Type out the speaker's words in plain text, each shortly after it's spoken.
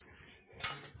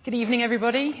Good evening,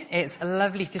 everybody. It's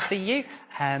lovely to see you.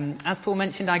 As Paul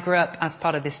mentioned, I grew up as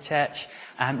part of this church.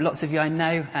 Lots of you I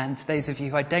know, and those of you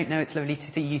who I don't know, it's lovely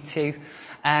to see you too.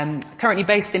 Currently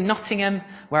based in Nottingham,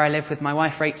 where I live with my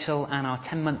wife Rachel and our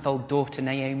 10-month-old daughter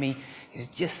Naomi, who's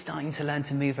just starting to learn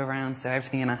to move around, so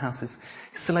everything in our house is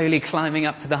slowly climbing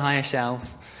up to the higher shelves.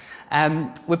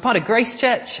 We're part of Grace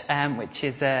Church, which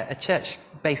is a church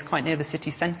based quite near the city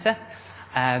centre.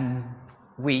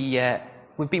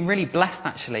 We've been really blessed,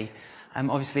 actually.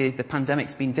 Obviously, the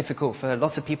pandemic's been difficult for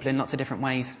lots of people in lots of different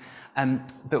ways.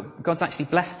 But God's actually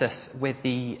blessed us with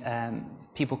the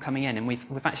people coming in, and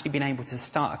we've actually been able to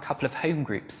start a couple of home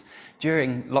groups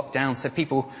during lockdown. So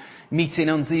people meeting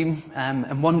on Zoom,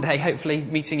 and one day, hopefully,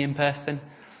 meeting in person.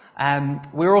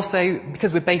 We're also,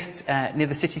 because we're based near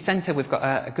the city centre, we've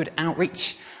got a good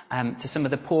outreach to some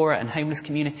of the poorer and homeless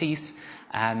communities.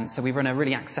 So we run a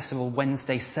really accessible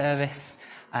Wednesday service.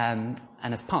 And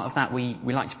as part of that, we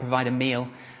like to provide a meal.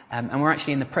 And we're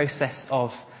actually in the process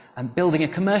of building a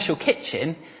commercial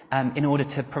kitchen in order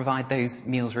to provide those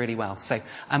meals really well. So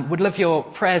would love your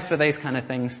prayers for those kind of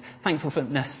things.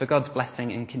 Thankfulness for God's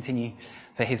blessing, and continue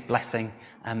for his blessing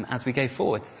as we go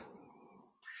forwards.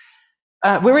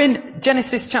 We're in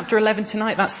Genesis chapter 11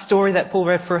 tonight, that story that Paul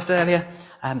read for us earlier.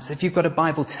 So if you've got a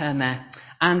Bible, turn there.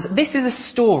 And this is a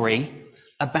story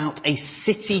about a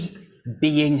city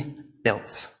being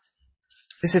built.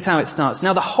 This is how it starts.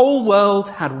 Now the whole world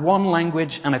had one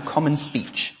language and a common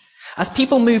speech. As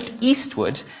people moved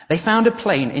eastward, they found a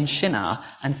plain in Shinar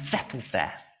and settled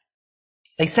there.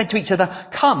 They said to each other,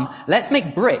 "Come, let's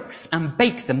make bricks and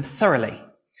bake them thoroughly."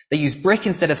 They used brick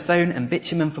instead of stone and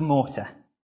bitumen for mortar.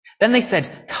 Then they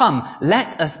said, "Come,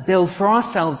 let us build for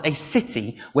ourselves a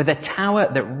city with a tower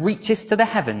that reaches to the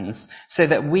heavens, so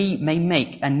that we may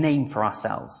make a name for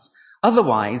ourselves.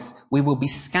 Otherwise, we will be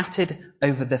scattered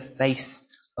over the face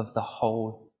of the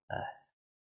whole earth."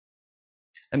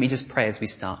 Let me just pray as we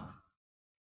start.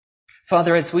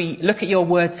 Father, as we look at your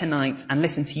word tonight and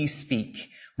listen to you speak,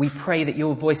 we pray that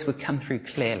your voice would come through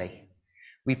clearly.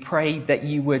 We pray that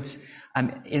you would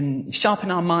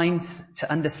sharpen our minds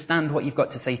to understand what you've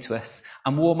got to say to us,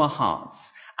 and warm our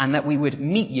hearts, and that we would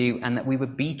meet you and that we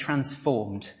would be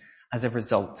transformed as a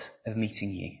result of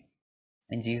meeting you.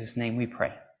 In Jesus' name we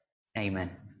pray.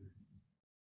 Amen.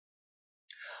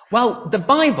 Well, the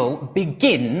Bible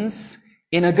begins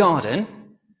in a garden,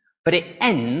 but it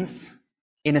ends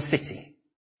in a city.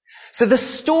 So the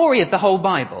story of the whole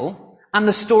Bible and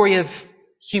the story of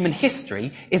human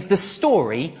history is the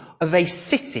story of a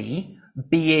city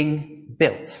being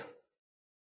built.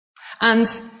 And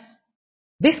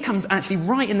this comes actually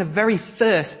right in the very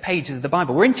first pages of the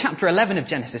Bible. We're in chapter 11 of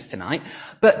Genesis tonight,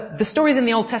 but the stories in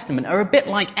the Old Testament are a bit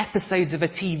like episodes of a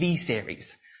TV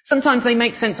series. Sometimes they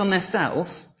make sense on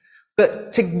themselves,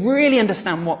 but to really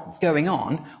understand what's going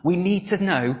on, we need to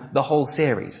know the whole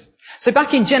series. So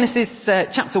back in Genesis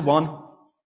chapter 1,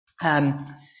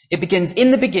 it begins, "In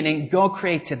the beginning, God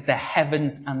created the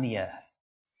heavens and the earth.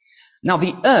 Now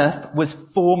the earth was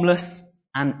formless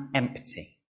and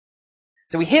empty."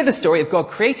 So we hear the story of God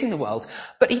creating the world,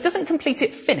 but he doesn't complete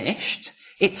it finished.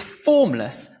 It's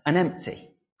formless and empty.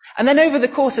 And then over the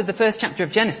course of the first chapter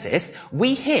of Genesis,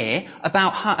 we hear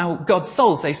about how God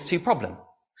solves those two problems.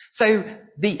 So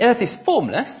the earth is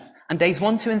formless, and days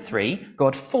 1, 2, and 3,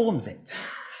 God forms it.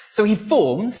 So he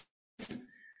forms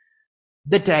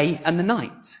the day and the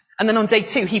night. And then on day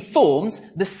 2, he forms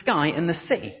the sky and the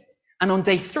sea. And on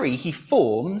day 3, he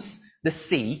forms the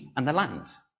sea and the land.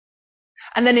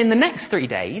 And then in the next 3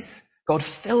 days, God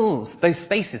fills those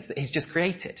spaces that he's just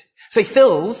created. So he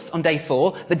fills, on day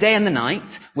 4, the day and the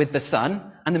night with the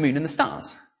sun and the moon and the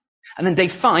stars. And then day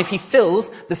 5, he fills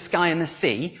the sky and the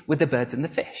sea with the birds and the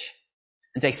fish.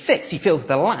 And day 6, he fills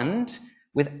the land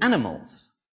with animals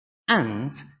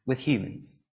and with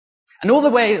humans. And all the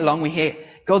way along we hear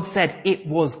God said it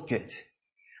was good.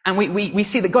 And we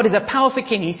see that God is a powerful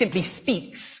king. He simply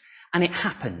speaks and it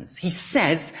happens. He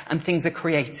says and things are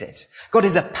created. God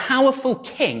is a powerful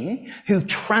king who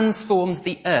transforms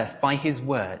the earth by his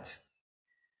word.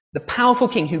 The powerful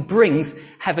king who brings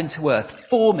heaven to earth,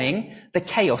 forming the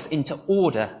chaos into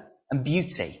order and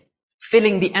beauty,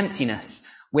 filling the emptiness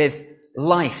with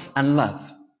life and love.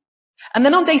 And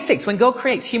then on day 6, when God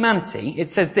creates humanity, it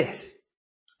says this,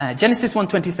 Genesis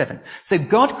 1:27. "So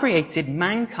God created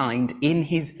mankind in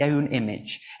his own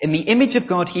image. In the image of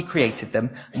God he created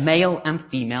them, male and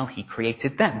female he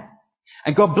created them.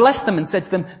 And God blessed them and said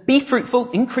to them, 'Be fruitful,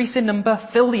 increase in number,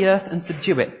 fill the earth and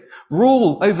subdue it.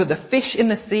 Rule over the fish in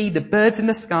the sea, the birds in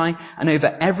the sky, and over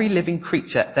every living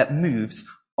creature that moves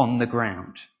on the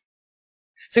ground.'"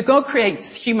 So God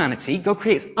creates humanity, God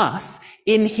creates us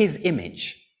in his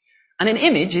image. And an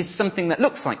image is something that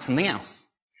looks like something else.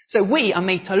 So we are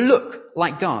made to look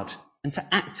like God and to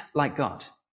act like God.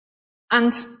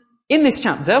 And in this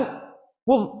chapter,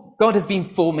 well, God has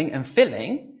been forming and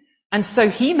filling, and so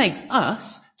he makes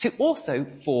us to also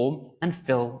form and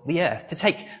fill the earth, to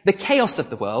take the chaos of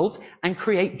the world and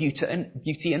create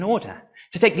beauty and order,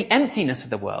 to take the emptiness of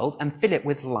the world and fill it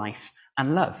with life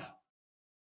and love.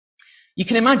 You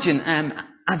can imagine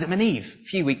Adam and Eve, a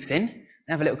few weeks in,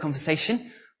 they have a little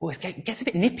conversation. Oh, it gets a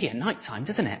bit nippy at night time,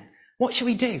 doesn't it? What should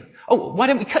we do? Oh, why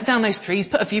don't we cut down those trees,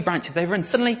 put a few branches over, and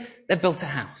suddenly they've built a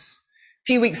house. A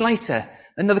few weeks later,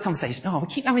 another conversation. Oh, we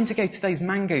keep having to go to those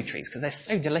mango trees because they're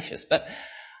so delicious, but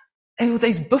oh,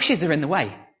 those bushes are in the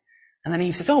way. And then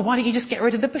Eve says, oh, why don't you just get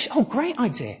rid of the bush? Oh, great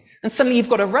idea. And suddenly you've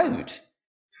got a road.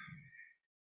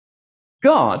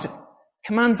 God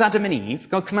commands Adam and Eve,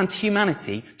 God commands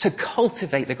humanity to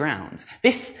cultivate the ground.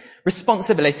 This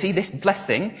responsibility, this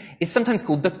blessing, is sometimes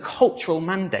called the cultural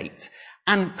mandate.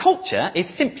 And culture is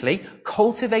simply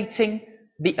cultivating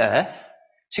the earth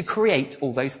to create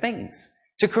all those things,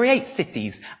 to create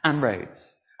cities and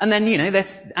roads. And then,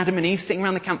 there's Adam and Eve sitting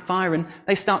around the campfire and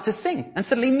they start to sing, and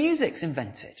suddenly music's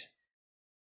invented.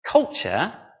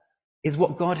 Culture is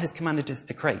what God has commanded us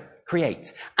to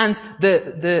create. And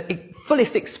the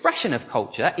fullest expression of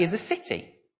culture is a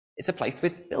city. It's a place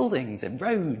with buildings and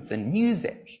roads and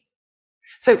music.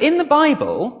 So in the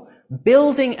Bible,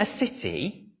 building a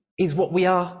city is what we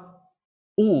are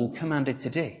all commanded to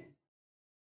do.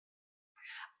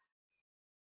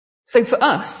 So for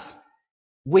us,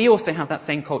 we also have that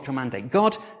same cultural mandate.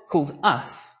 God calls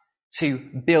us to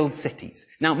build cities.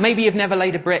 Now, maybe you've never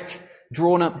laid a brick,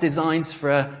 drawn up designs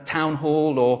for a town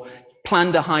hall, or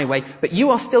planned a highway, but you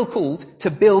are still called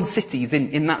to build cities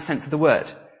in that sense of the word.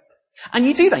 And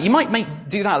you do that. You might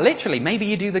do that literally. Maybe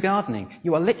you do the gardening.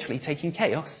 You are literally taking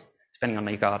chaos, depending on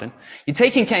your garden. You're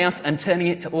taking chaos and turning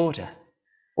it to order.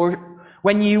 Or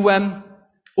when you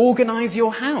organize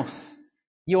your house,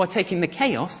 you are taking the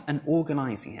chaos and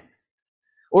organizing it.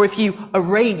 Or if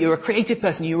you're a creative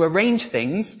person, you arrange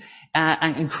things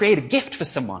and create a gift for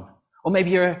someone. Or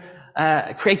maybe you're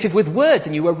creative with words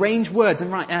and you arrange words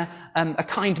and write a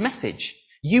kind message.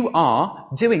 You are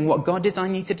doing what God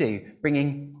designed you to do,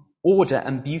 bringing order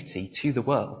and beauty to the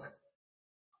world.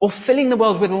 Or filling the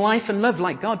world with life and love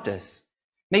like God does.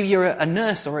 Maybe you're a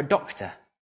nurse or a doctor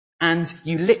and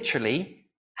you literally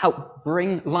help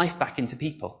bring life back into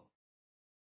people.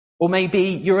 Or maybe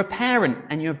you're a parent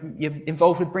and you're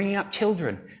involved with bringing up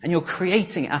children and you're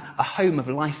creating a home of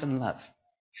life and love.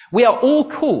 We are all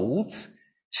called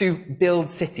to build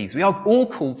cities. We are all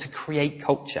called to create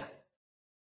culture.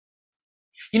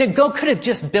 God could have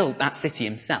just built that city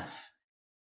himself,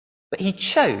 but he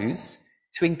chose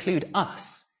to include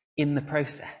us in the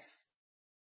process.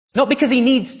 Not because he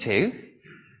needs to,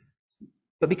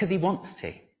 but because he wants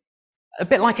to. A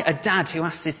bit like a dad who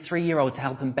asks his 3-year-old to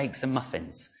help him bake some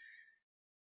muffins.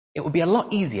 It would be a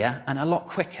lot easier and a lot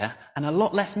quicker and a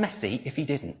lot less messy if he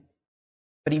didn't.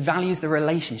 But he values the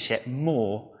relationship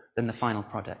more than the final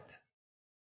product.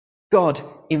 God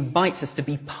invites us to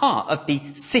be part of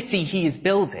the city he is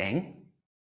building,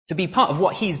 to be part of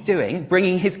what he's doing,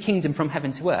 bringing his kingdom from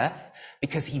heaven to earth,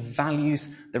 because he values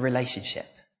the relationship.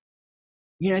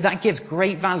 That gives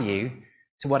great value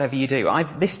to whatever you do.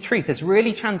 This truth has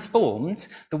really transformed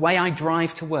the way I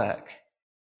drive to work.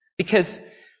 Because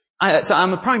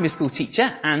I'm a primary school teacher,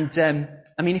 and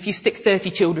if you stick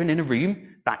 30 children in a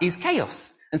room, that is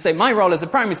chaos. And so my role as a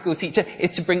primary school teacher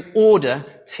is to bring order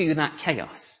to that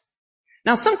chaos.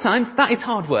 Now sometimes that is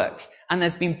hard work, and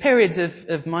there's been periods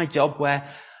of my job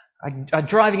where I'm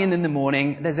driving in the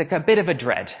morning, there's a bit of a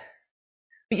dread.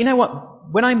 But you know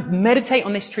what? When I meditate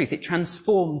on this truth, it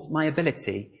transforms my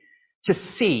ability to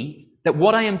see that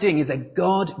what I am doing is a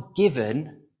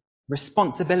God-given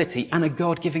responsibility and a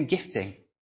God-given gifting.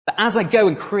 That as I go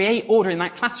and create order in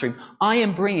that classroom, I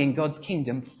am bringing God's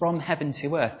kingdom from heaven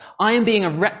to earth. I am being a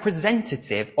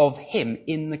representative of him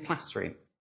in the classroom.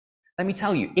 Let me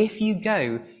tell you, if you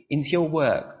go into your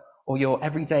work or your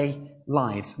everyday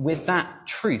lives with that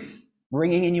truth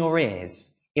ringing in your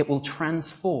ears, it will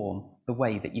transform the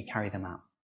way that you carry them out.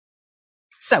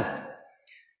 So,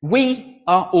 we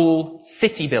are all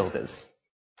city builders.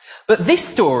 But this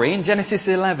story in Genesis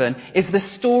 11 is the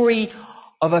story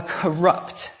of a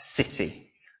corrupt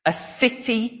city. A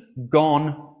city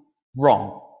gone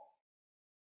wrong.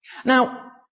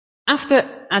 Now, after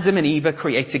Adam and Eve are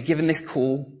created, given this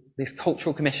call, this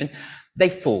cultural commission, they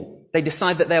fall. They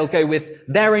decide that they'll go with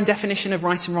their own definition of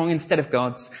right and wrong instead of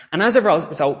God's. And as a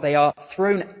result, they are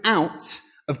thrown out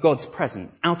of God's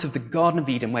presence, out of the Garden of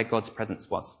Eden where God's presence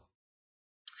was.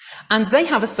 And they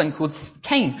have a son called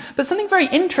Cain. But something very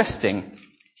interesting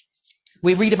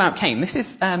we read about Cain. This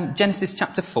is Genesis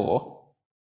chapter 4.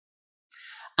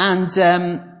 And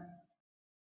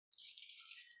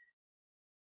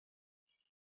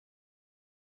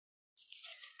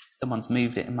someone's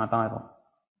moved it in my Bible.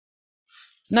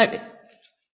 No,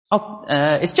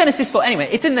 it's Genesis 4. Anyway,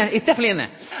 it's in there. It's definitely in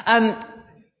there.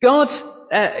 God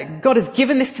has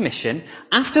given this commission.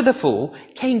 After the fall,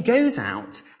 Cain goes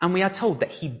out and we are told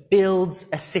that he builds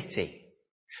a city.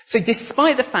 So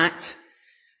despite the fact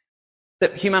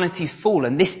that humanity's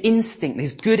fallen, this instinct,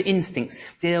 this good instinct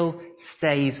still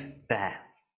stays there.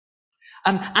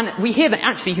 And we hear that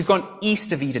actually he's gone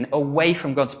east of Eden, away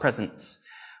from God's presence,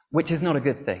 which is not a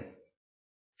good thing.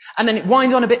 And then it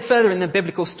winds on a bit further in the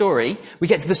biblical story. We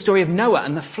get to the story of Noah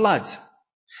and the flood.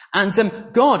 And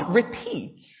God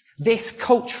repeats this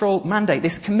cultural mandate,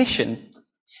 this commission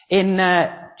in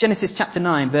Genesis chapter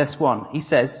 9, verse 1. He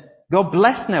says, God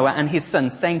blessed Noah and his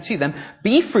sons, saying to them,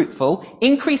 be fruitful,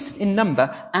 increase in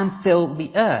number, and fill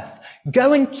the earth.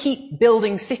 Go and keep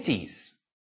building cities.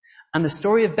 And the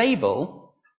story of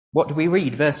Babel, what do we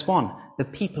read? Verse 1, the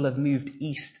people have moved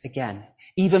east again,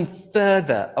 even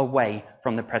further away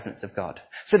from the presence of God.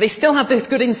 So they still have this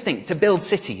good instinct to build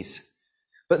cities,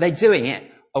 but they're doing it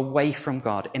away from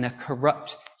God in a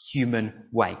corrupt human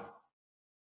way.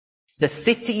 The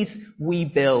cities we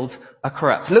build are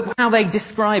corrupt. Look how they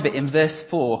describe it in verse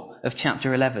 4 of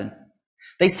chapter 11.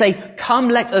 They say, come,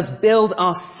 let us build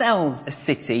ourselves a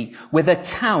city with a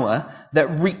tower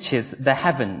that reaches the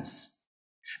heavens.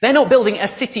 They're not building a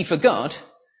city for God.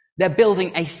 They're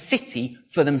building a city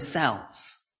for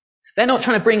themselves. They're not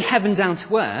trying to bring heaven down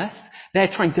to earth. They're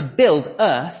trying to build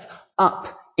earth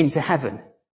up into heaven.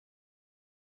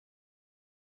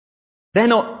 They're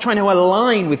not trying to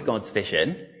align with God's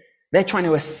vision. They're trying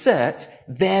to assert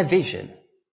their vision.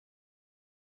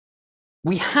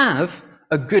 We have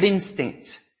a good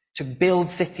instinct to build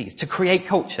cities, to create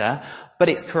culture, but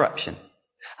it's corruption.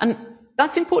 And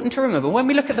that's important to remember. When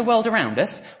we look at the world around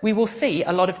us, we will see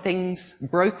a lot of things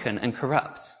broken and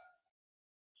corrupt.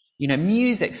 You know,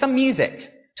 music,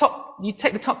 you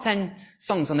take the top 10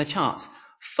 songs on the charts,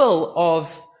 full of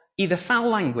either foul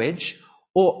language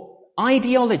or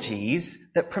ideologies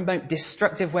that promote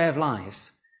destructive way of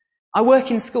lives. I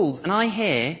work in schools and I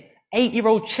hear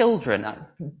 8-year-old children,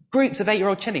 groups of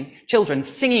 8-year-old children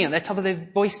singing at the top of their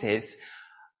voices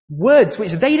words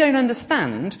which they don't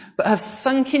understand but have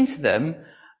sunk into them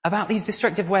about these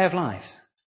destructive way of lives.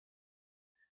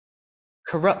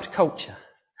 Corrupt culture.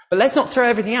 But let's not throw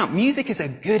everything out. Music is a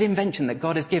good invention that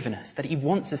God has given us, that he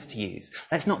wants us to use.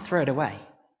 Let's not throw it away.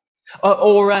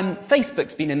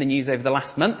 Facebook's been in the news over the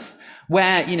last month,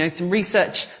 where, some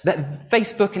research that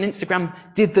Facebook and Instagram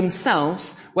did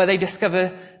themselves, where they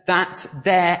discover that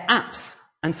their apps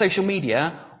and social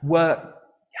media were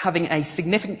having a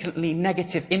significantly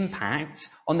negative impact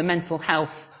on the mental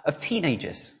health of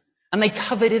teenagers. And they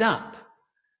covered it up.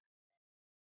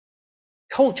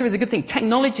 Culture is a good thing.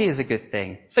 Technology is a good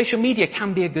thing. Social media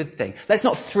can be a good thing. Let's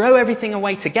not throw everything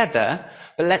away together,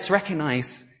 but let's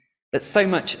recognize that so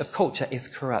much of culture is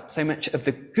corrupt. So much of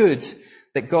the good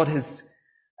that God has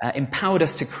empowered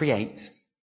us to create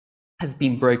has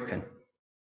been broken.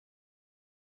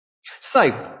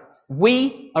 So,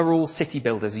 we are all city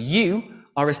builders. You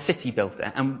are a city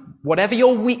builder. And whatever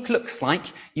your week looks like,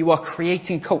 you are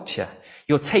creating culture.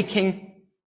 You're taking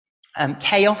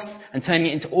chaos and turning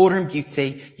it into order and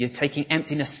beauty. You're taking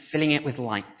emptiness, filling it with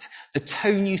light. The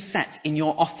tone you set in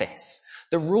your office.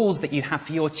 The rules that you have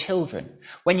for your children.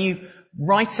 When you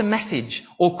write a message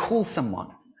or call someone.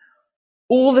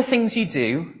 All the things you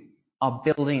do are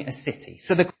building a city.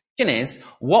 So the question is,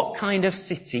 what kind of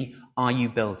city are you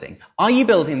building? Are you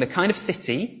building the kind of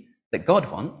city that God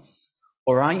wants?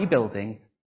 Or are you building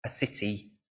a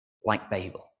city like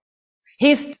Babel?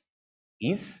 Here's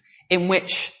cities in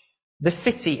which the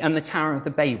city and the Tower of the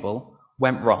Babel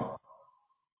went wrong.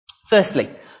 Firstly,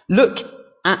 look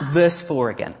at verse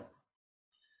 4 again.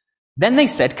 Then they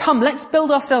said, come, let's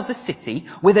build ourselves a city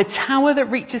with a tower that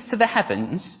reaches to the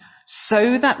heavens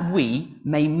so that we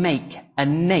may make a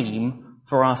name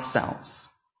for ourselves.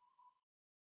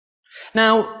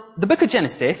 Now, the book of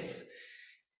Genesis,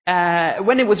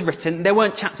 when it was written, there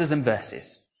weren't chapters and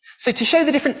verses. So to show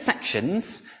the different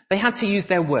sections, they had to use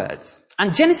their words.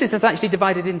 And Genesis is actually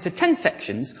divided into 10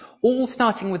 sections, all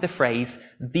starting with the phrase,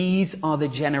 these are the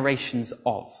generations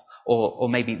of, or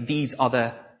maybe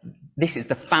this is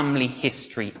the family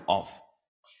history of.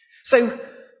 So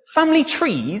family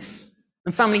trees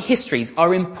and family histories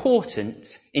are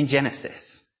important in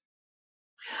Genesis.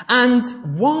 And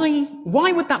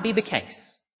why would that be the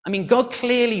case? I mean, God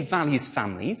clearly values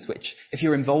families, which if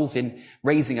you're involved in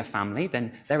raising a family,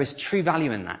 then there is true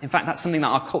value in that. In fact, that's something that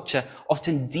our culture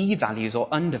often devalues or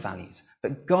undervalues.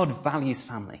 But God values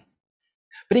family.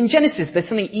 But in Genesis, there's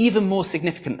something even more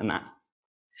significant than that.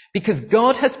 Because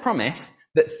God has promised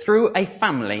that through a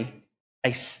family,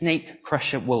 a snake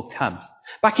crusher will come.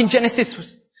 Back in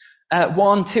Genesis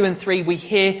 1, 2 and 3, we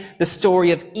hear the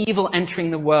story of evil entering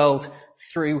the world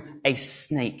through a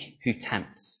snake who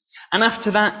tempts. And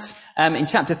after that, in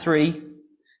chapter 3,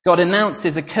 God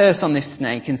announces a curse on this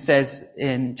snake and says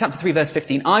in chapter 3 verse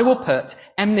 15, I will put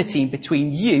enmity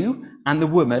between you and the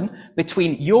woman,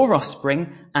 between your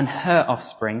offspring and her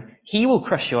offspring. He will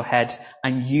crush your head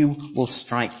and you will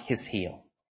strike his heel.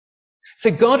 So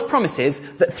God promises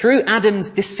that through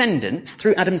Adam's descendants,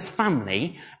 through Adam's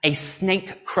family, a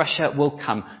snake crusher will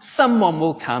come. Someone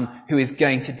will come who is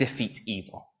going to defeat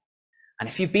evil. And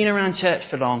if you've been around church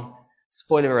for long,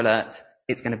 spoiler alert,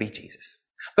 it's going to be Jesus.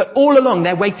 But all along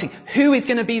they're waiting. Who is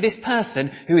going to be this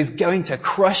person who is going to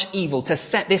crush evil, to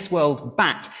set this world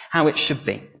back how it should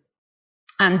be?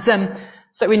 And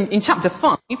so in chapter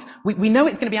 5, we know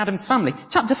it's going to be Adam's family.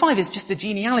 Chapter 5 is just a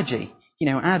genealogy. You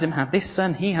know, Adam had this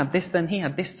son, he had this son, he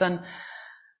had this son.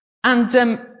 And,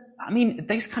 I mean,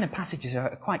 those kind of passages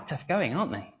are quite tough going,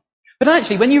 aren't they? But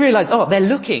actually, when you realise, they're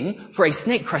looking for a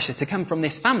snake crusher to come from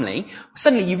this family,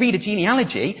 suddenly you read a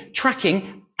genealogy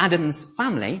tracking Adam's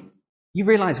family, you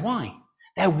realise why.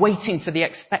 They're waiting for the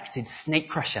expected snake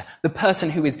crusher, the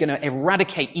person who is going to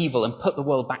eradicate evil and put the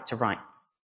world back to rights.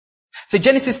 So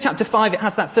Genesis chapter 5, it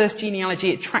has that first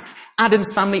genealogy, it tracks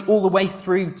Adam's family all the way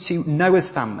through to Noah's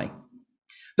family.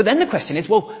 But then the question is,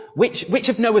 well, which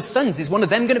of Noah's sons, is one of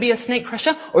them going to be a snake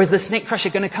crusher, or is the snake crusher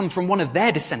going to come from one of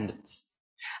their descendants?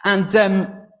 And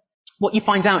what you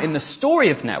find out in the story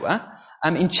of Noah,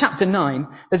 in chapter 9,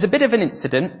 there's a bit of an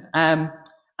incident, and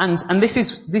this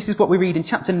is what we read in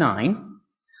chapter 9,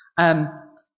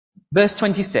 verse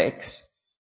 26.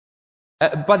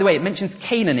 By the way, it mentions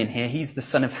Canaan in here. He's the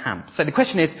son of Ham. So the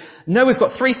question is, Noah's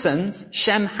got 3 sons,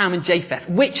 Shem, Ham, and Japheth.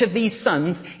 Which of these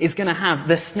sons is going to have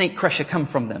the snake crusher come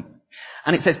from them?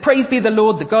 And it says, praise be the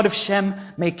Lord, the God of Shem.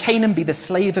 May Canaan be the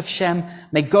slave of Shem.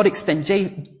 May God extend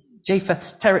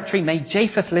Japheth's territory. May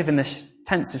Japheth live in the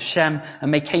tents of Shem.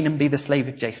 And may Canaan be the slave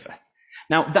of Japheth.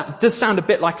 Now, that does sound a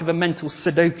bit like of a mental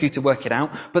Sudoku to work it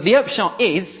out. But the upshot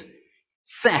is,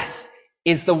 Seth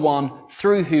is the one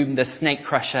through whom the snake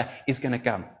crusher is going to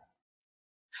come.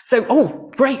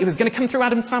 So, great, it was going to come through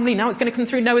Adam's family, now it's going to come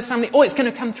through Noah's family, it's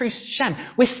going to come through Shem.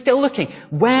 We're still looking.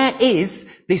 Where is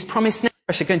this promised snake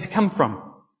crusher going to come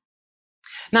from?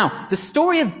 Now, the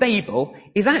story of Babel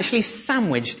is actually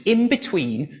sandwiched in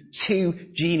between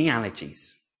 2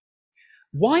 genealogies.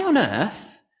 Why on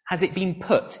earth has it been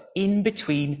put in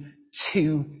between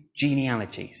 2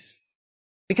 genealogies?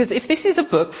 Because if this is a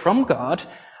book from God,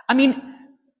 I mean,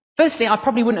 firstly, I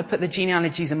probably wouldn't have put the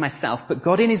genealogies in myself, but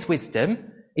God in his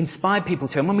wisdom inspired people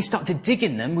to, and when we start to dig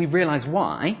in them, we realise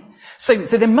why. So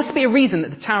there must be a reason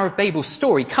that the Tower of Babel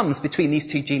story comes between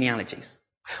these 2 genealogies.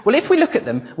 Well, if we look at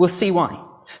them, we'll see why.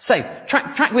 So,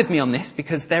 track with me on this,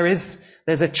 because there's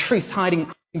a truth hiding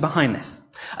behind this.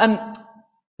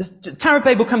 The Tower of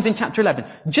Babel comes in chapter 11.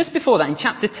 Just before that, in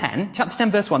chapter 10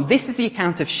 verse 1, this is the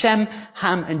account of Shem,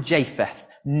 Ham, and Japheth,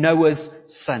 Noah's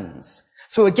sons.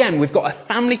 So again, we've got a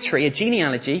family tree, a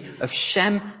genealogy of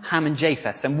Shem, Ham, and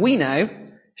Japheth. And we know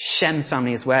Shem's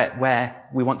family is where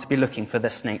we want to be looking for the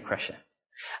snake crusher.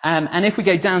 And if we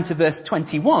go down to verse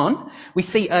 21, we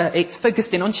see it's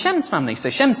focused in on Shem's family. So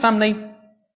Shem's family,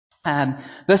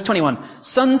 verse 21,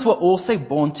 sons were also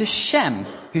born to Shem,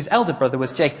 whose elder brother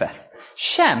was Japheth.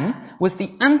 Shem was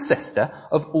the ancestor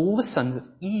of all the sons of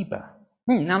Eber.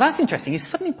 Now that's interesting. He's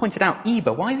suddenly pointed out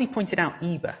Eber. Why has he pointed out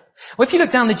Eber? Well, if you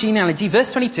look down the genealogy,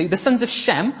 verse 22, the sons of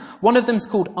Shem, one of them's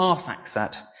called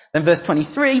Arphaxad. Then verse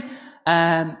 24,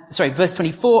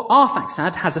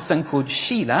 Arphaxad has a son called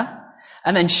Shelah.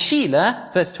 And then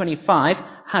Shelah, verse 24,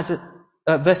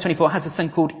 has a son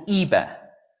called Eber.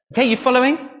 Okay, you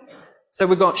following? So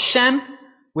we've got Shem,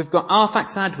 we've got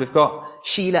Arphaxad, we've got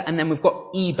Shelah, and then we've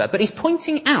got Eber. But he's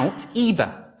pointing out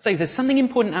Eber. So there's something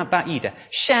important about Eber.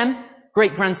 Shem,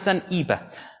 great-grandson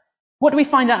Eber. What do we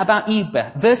find out about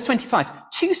Eber? Verse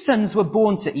 25. 2 sons were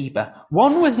born to Eber.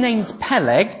 One was named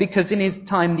Peleg, because in his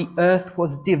time the earth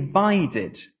was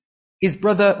divided. His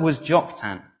brother was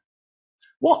Joktan.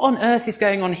 What on earth is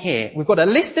going on here? We've got a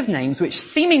list of names which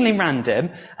seemingly random,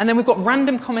 and then we've got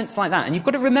random comments like that. And you've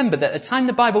got to remember that at the time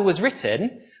the Bible was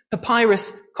written,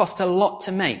 papyrus cost a lot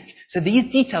to make. So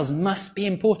these details must be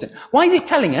important. Why is it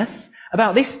telling us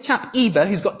about this chap Eber,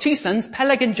 who's got two sons,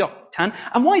 Peleg and Joktan.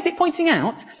 And why is it pointing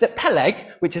out that Peleg,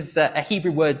 which is a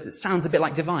Hebrew word that sounds a bit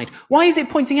like divide, why is it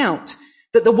pointing out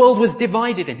that the world was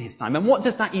divided in his time? And what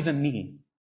does that even mean?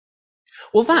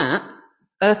 Well, that,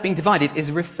 earth being divided,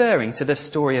 is referring to the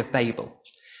story of Babel.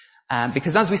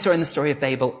 Because as we saw in the story of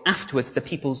Babel, afterwards the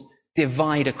people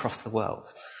divide across the world.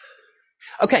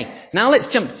 Okay, now let's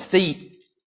jump to the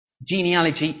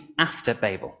genealogy after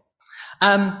Babel.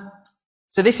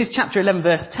 So this is chapter 11,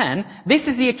 verse 10. This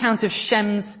is the account of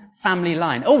Shem's family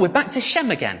line. Oh, we're back to Shem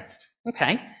again.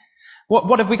 Okay.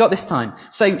 What have we got this time?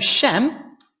 So Shem,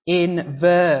 in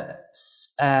verse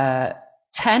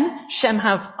 10, Shem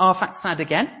have Arphaxad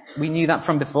again. We knew that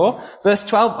from before. Verse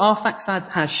 12, Arphaxad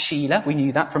has Shelah. We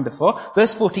knew that from before.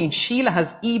 Verse 14, Shelah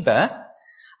has Eber.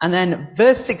 And then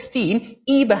verse 16,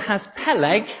 Eber has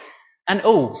Peleg. And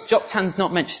Joktan's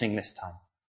not mentioning this time.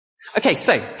 Okay,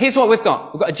 so here's what we've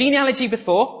got. We've got a genealogy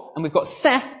before, and we've got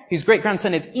Seth, whose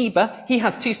great-grandson is Eber. He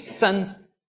has two sons,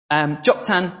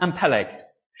 Joktan and Peleg.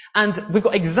 And we've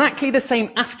got exactly the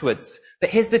same afterwards,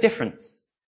 but here's the difference.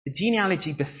 The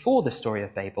genealogy before the story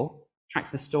of Babel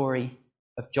tracks the story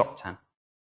of Joktan.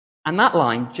 And that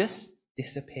line just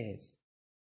disappears.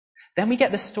 Then we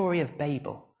get the story of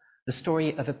Babel, the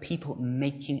story of a people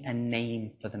making a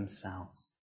name for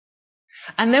themselves.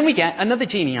 And then we get another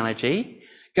genealogy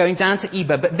going down to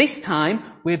Eber, but this time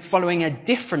we're following a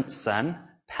different son,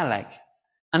 Peleg.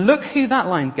 And look who that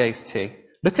line goes to.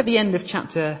 Look at the end of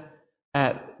that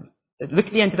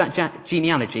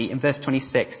genealogy in verse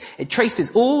 26. It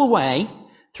traces all the way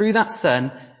through that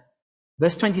son.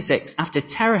 Verse 26, after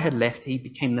Terah had left, he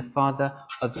became the father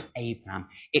of Abraham.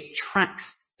 It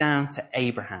tracks down to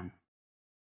Abraham.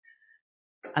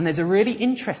 And there's a really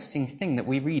interesting thing that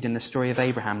we read in the story of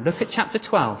Abraham. Look at chapter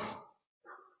 12.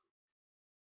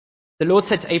 The Lord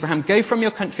said to Abraham, go from your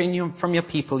country and from your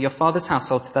people, your father's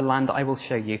household, to the land I will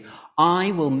show you.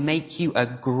 I will make you a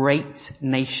great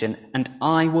nation, and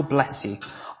I will bless you.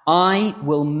 I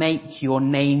will make your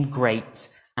name great,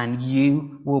 and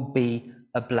you will be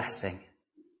a blessing.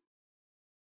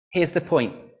 Here's the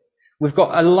point. We've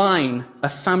got a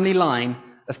family line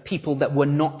of people that were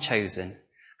not chosen.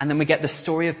 And then we get the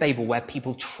story of Babel, where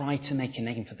people try to make a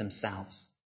name for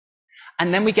themselves.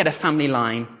 And then we get a family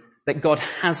line that God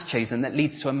has chosen that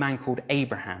leads to a man called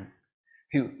Abraham,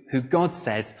 who God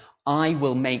says, I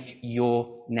will make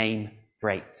your name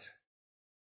great.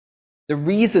 The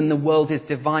reason the world is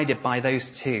divided by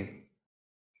those two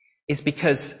is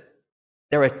because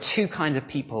there are two kinds of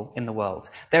people in the world.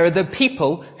 There are the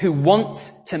people who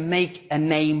want to make a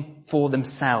name for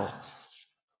themselves.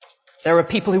 There are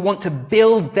people who want to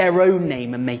build their own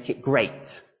name and make it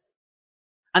great.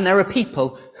 And there are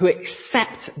people who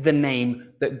accept the name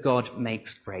that God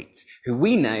makes great, who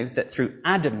we know that through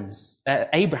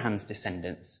Abraham's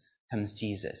descendants comes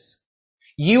Jesus.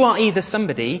 You are either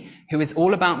somebody who is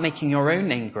all about making your own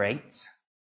name great,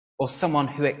 or someone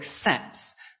who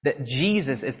accepts that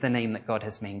Jesus is the name that God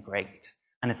has made great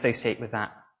and associate with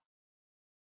that.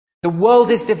 The world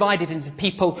is divided into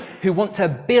people who want to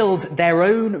build their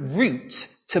own route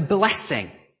to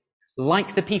blessing,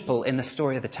 like the people in the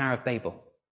story of the Tower of Babel.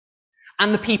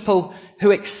 And the people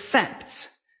who accept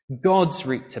God's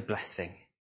route to blessing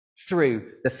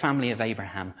through the family of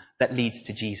Abraham that leads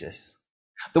to Jesus.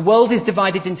 The world is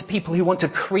divided into people who want to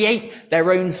create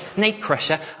their own snake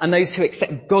crusher and those who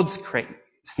accept God's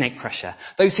snake crusher.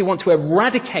 Those who want to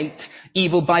eradicate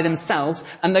evil by themselves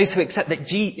and those who accept that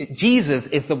Jesus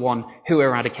is the one who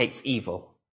eradicates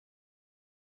evil.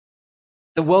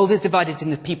 The world is divided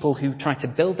into people who try to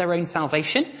build their own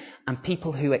salvation and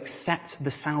people who accept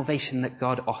the salvation that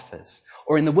God offers.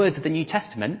 Or in the words of the New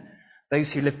Testament,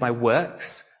 those who live by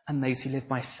works and those who live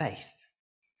by faith.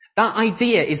 That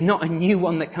idea is not a new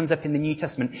one that comes up in the New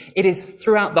Testament. It is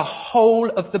throughout the whole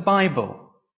of the Bible.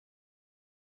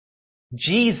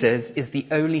 Jesus is the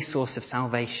only source of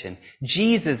salvation.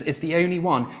 Jesus is the only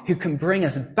one who can bring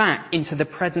us back into the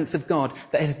presence of God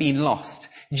that has been lost.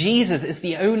 Jesus is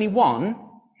the only one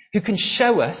who can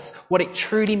show us what it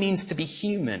truly means to be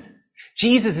human.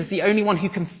 Jesus is the only one who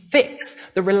can fix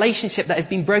the relationship that has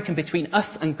been broken between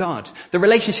us and God, the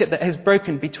relationship that has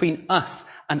broken between us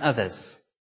and others.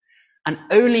 And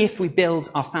only if we build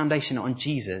our foundation on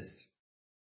Jesus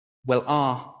will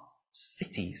our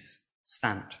cities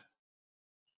stand.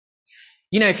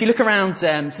 You know, if you look around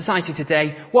society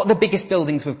today, what are the biggest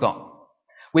buildings we've got?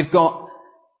 We've got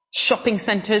shopping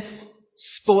centres,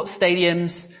 sports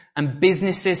stadiums, and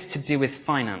businesses to do with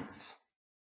finance.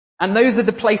 And those are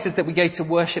the places that we go to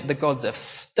worship the gods of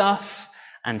stuff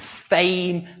and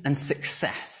fame and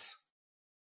success.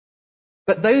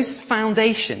 But those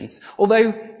foundations,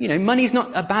 although, money's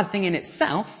not a bad thing in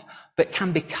itself, but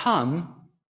can become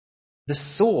the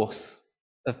source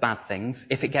of bad things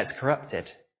if it gets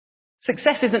corrupted.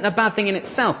 Success isn't a bad thing in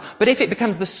itself, but if it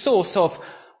becomes the source of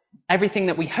everything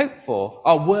that we hope for,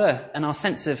 our worth and our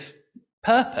sense of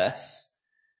purpose,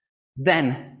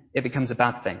 then it becomes a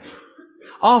bad thing.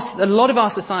 A lot of our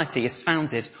society is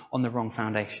founded on the wrong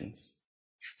foundations.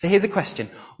 So here's a question.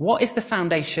 What is the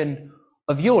foundation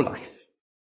of your life?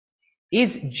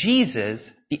 Is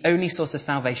Jesus the only source of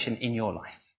salvation in your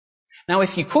life? Now,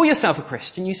 if you call yourself a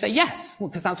Christian, you say yes,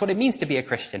 because that's what it means to be a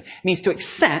Christian. It means to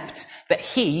accept that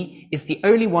he is the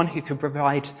only one who can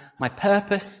provide my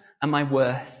purpose and my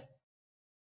worth.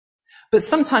 But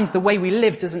sometimes the way we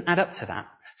live doesn't add up to that.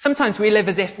 Sometimes we live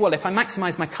as if, if I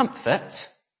maximize my comfort,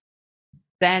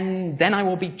 then I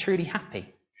will be truly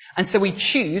happy. And so we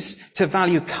choose to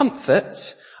value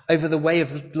comfort over the way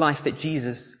of life that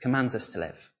Jesus commands us to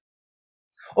live.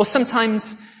 Or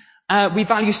sometimes we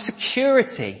value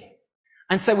security.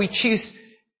 And so we choose,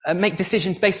 make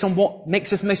decisions based on what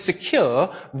makes us most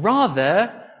secure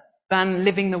rather than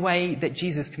living the way that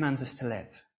Jesus commands us to live.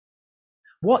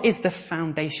 What is the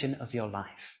foundation of your life?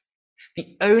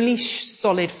 The only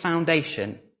solid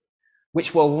foundation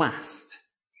which will last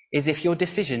is if your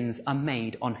decisions are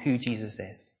made on who Jesus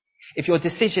is. If your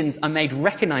decisions are made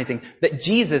recognizing that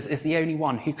Jesus is the only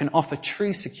one who can offer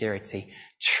true security,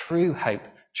 true hope,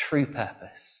 true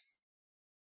purpose.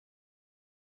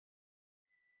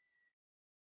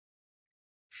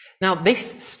 Now,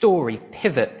 this story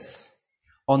pivots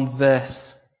on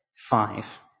verse 5.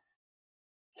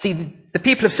 See, the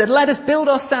people have said, let us build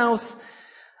ourselves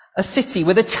a city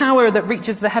with a tower that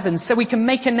reaches the heavens so we can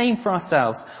make a name for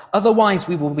ourselves. Otherwise,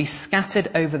 we will be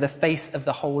scattered over the face of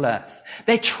the whole earth.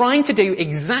 They're trying to do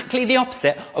exactly the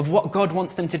opposite of what God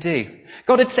wants them to do.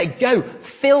 God had said, go,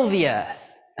 fill the earth.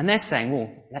 And they're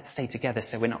saying, let's stay together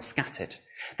so we're not scattered.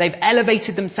 They've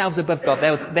elevated themselves above God.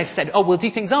 They've said, we'll do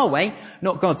things our way,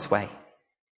 not God's way.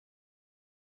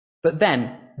 But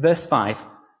then, verse 5,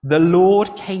 the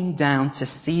Lord came down to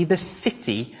see the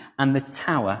city and the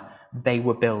tower they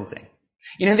were building.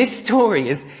 This story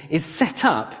is set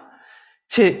up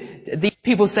to the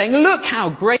people saying, look how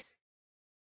great.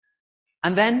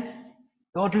 And then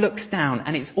God looks down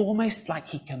and it's almost like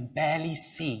he can barely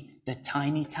see the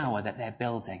tiny tower that they're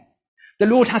building. The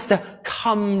Lord has to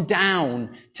come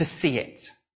down to see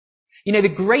it. The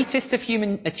greatest of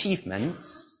human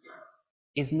achievements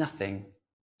is nothing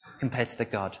compared to the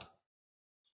God.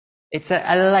 It's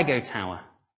a Lego tower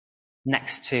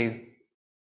next to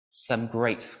some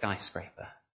great skyscraper.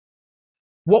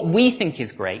 What we think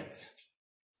is great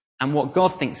and what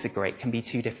God thinks are great can be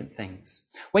two different things.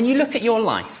 When you look at your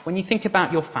life, when you think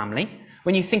about your family,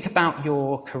 when you think about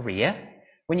your career,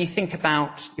 when you think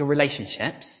about your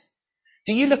relationships,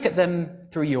 do you look at them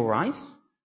through your eyes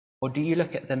or do you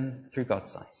look at them through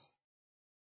God's eyes?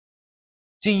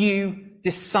 Do you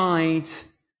decide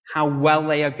how well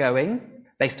they are going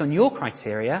based on your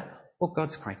criteria or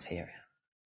God's criteria?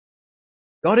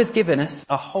 God has given us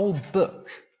a whole book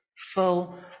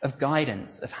full of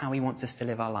guidance of how he wants us to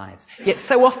live our lives. Yet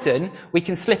so often we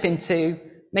can slip into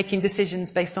making decisions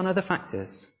based on other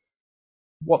factors.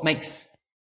 What makes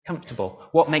comfortable?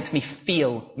 What makes me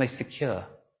feel most secure?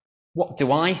 What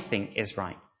do I think is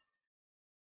right?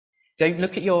 Don't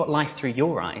look at your life through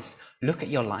your eyes. Look at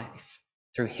your life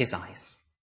through his eyes.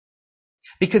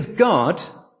 Because God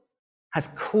has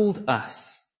called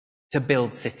us to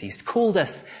build cities, called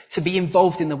us to be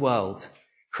involved in the world,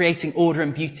 creating order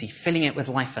and beauty, filling it with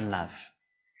life and love.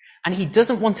 And he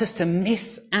doesn't want us to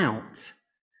miss out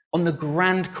on the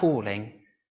grand calling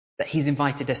that he's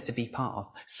invited us to be part of.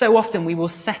 So often we will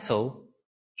settle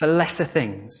for lesser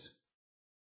things.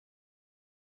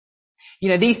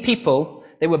 These people,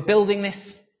 they were building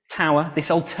this tower,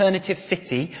 this alternative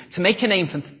city, to make a name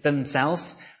for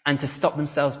themselves and to stop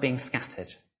themselves being scattered.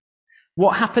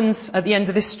 What happens at the end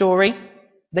of this story?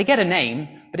 They get a name,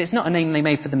 but it's not a name they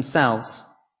made for themselves.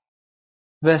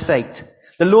 Verse 8,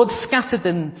 the Lord scattered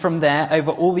them from there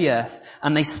over all the earth,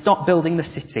 and they stopped building the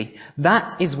city.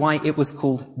 That is why it was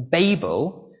called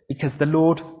Babel, because the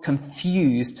Lord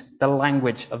confused the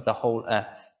language of the whole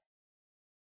earth.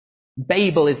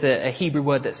 Babel is a Hebrew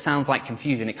word that sounds like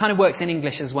confusion. It kind of works in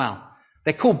English as well.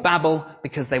 They're called Babel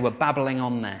because they were babbling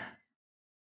on there.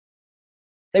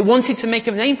 They wanted to make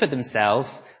a name for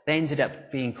themselves. They ended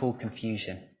up being called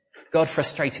confusion. God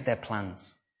frustrated their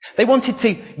plans. They wanted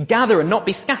to gather and not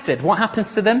be scattered. What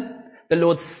happens to them? The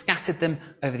Lord scattered them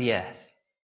over the earth.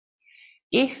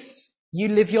 If you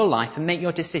live your life and make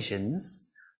your decisions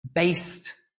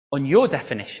based on your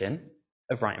definition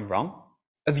of right and wrong,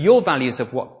 of your values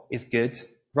of what is good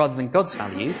rather than God's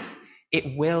values,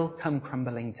 it will come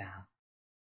crumbling down.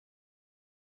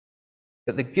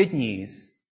 But the good news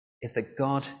is that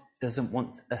God doesn't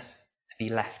want us to be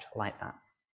left like that.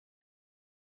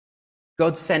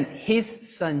 God sent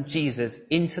his son Jesus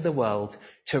into the world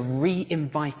to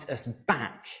re-invite us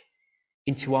back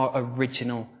into our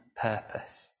original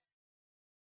purpose.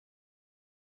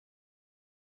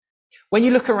 When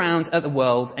you look around at the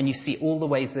world and you see all the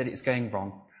ways that it's going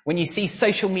wrong, when you see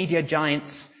social media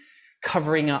giants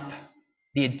covering up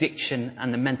the addiction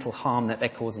and the mental harm that they're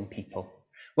causing people,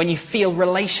 when you feel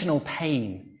relational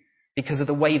pain because of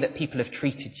the way that people have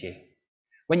treated you,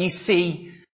 when you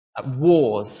see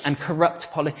wars and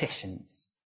corrupt politicians,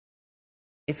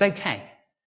 it's okay,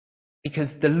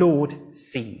 because the Lord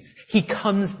sees. He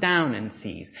comes down and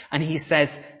sees, and he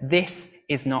says, this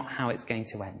is not how it's going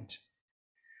to end.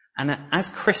 And as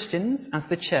Christians, as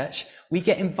the church, we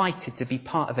get invited to be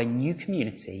part of a new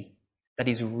community that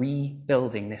is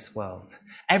rebuilding this world.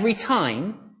 Every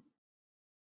time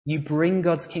you bring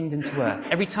God's kingdom to earth,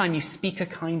 every time you speak a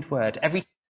kind word, every time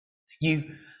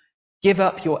you give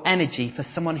up your energy for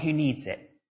someone who needs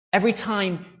it, every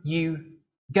time you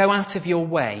go out of your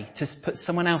way to put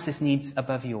someone else's needs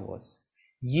above yours,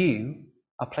 you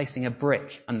are placing a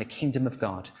brick on the kingdom of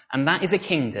God. And that is a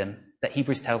kingdom that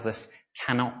Hebrews tells us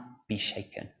cannot be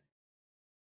shaken.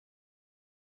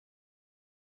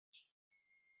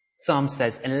 Psalm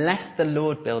says, unless the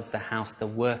Lord builds the house, the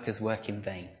workers work in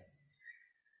vain.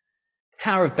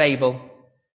 Tower of Babel,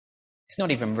 it's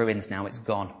not even ruins now, it's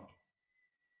gone.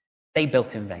 They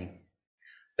built in vain.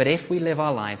 But if we live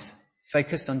our lives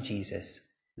focused on Jesus,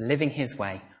 living his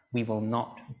way, we will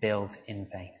not build in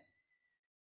vain.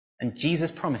 And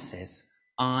Jesus promises,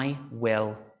 I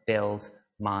will build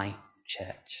my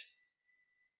church.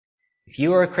 If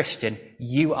you are a Christian,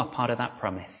 you are part of that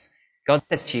promise. God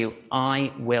says to you,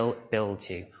 I will build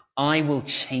you. I will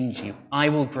change you. I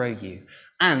will grow you.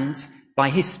 And by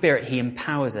his Spirit, he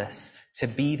empowers us to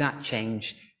be that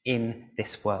change in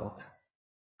this world.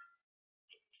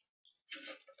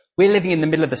 We're living in the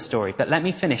middle of the story, but let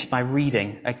me finish by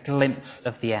reading a glimpse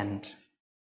of the end.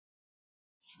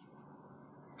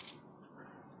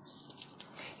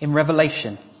 In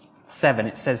Revelation 7,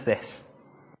 it says this.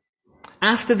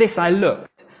 After this I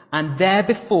looked, and there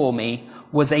before me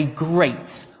was a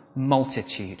great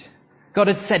multitude. God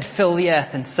had said, fill the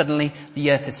earth, and suddenly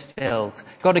the earth is filled.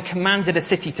 God had commanded a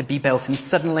city to be built, and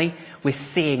suddenly we're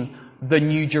seeing the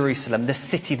New Jerusalem, the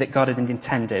city that God had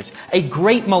intended. A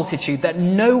great multitude that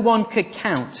no one could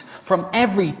count, from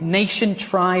every nation,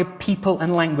 tribe, people,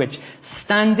 and language,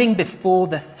 standing before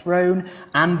the throne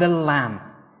and the Lamb.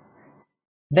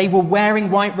 They were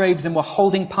wearing white robes and were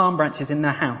holding palm branches in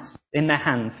their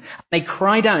hands. They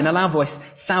cried out in a loud voice,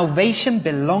 salvation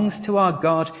belongs to our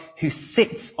God who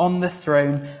sits on the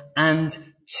throne and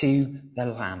to the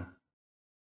Lamb.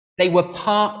 They were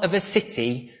part of a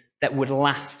city that would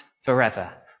last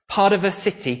forever. Part of a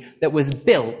city that was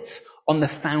built on the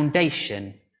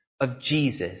foundation of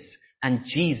Jesus, and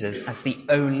Jesus as the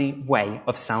only way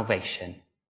of salvation.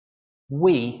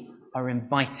 We are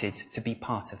invited to be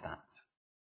part of that.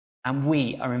 And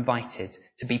we are invited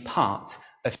to be part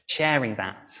of sharing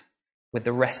that with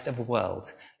the rest of the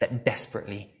world that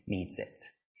desperately needs it.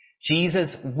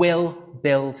 Jesus will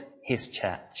build his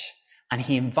church, and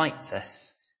he invites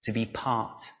us to be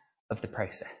part of the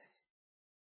process.